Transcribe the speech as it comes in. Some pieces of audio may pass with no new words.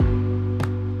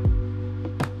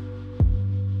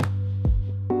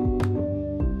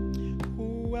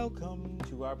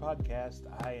our podcast.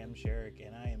 I am Sherrick,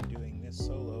 and I am doing this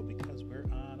solo because we're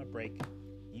on a break.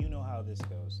 You know how this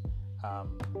goes.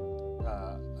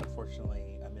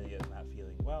 Unfortunately, Amelia is not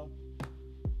feeling well,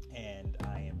 and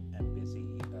I am busy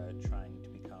trying to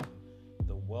become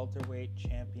the welterweight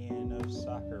champion of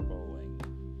soccer bowling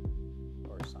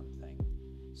or something.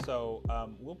 So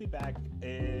we'll be back.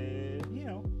 We'll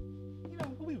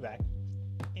be back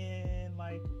in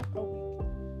like a week.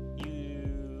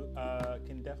 You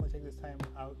can definitely take this time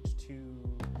out to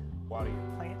water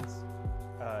your plants,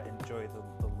 enjoy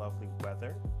the lovely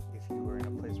weather. If you were in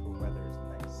a place where weather is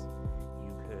nice,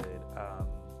 you could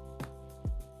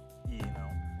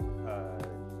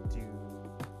do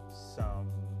some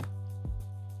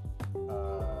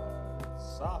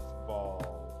softball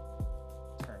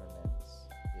tournaments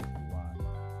if you want.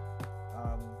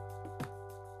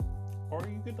 Or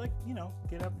you could get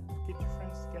your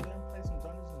friends together and play some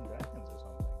Dungeons and Dragons or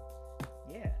something.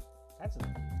 Yeah, that's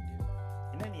another thing to do.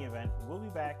 In any event, we'll be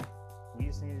back. We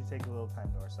just need to take a little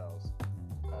time to ourselves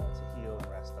to heal and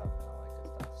rest up and all that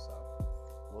good stuff. So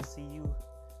we'll see you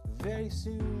very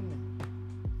soon.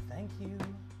 Thank you.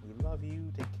 We love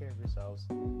you. Take care of yourselves.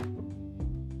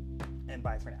 And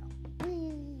bye for now.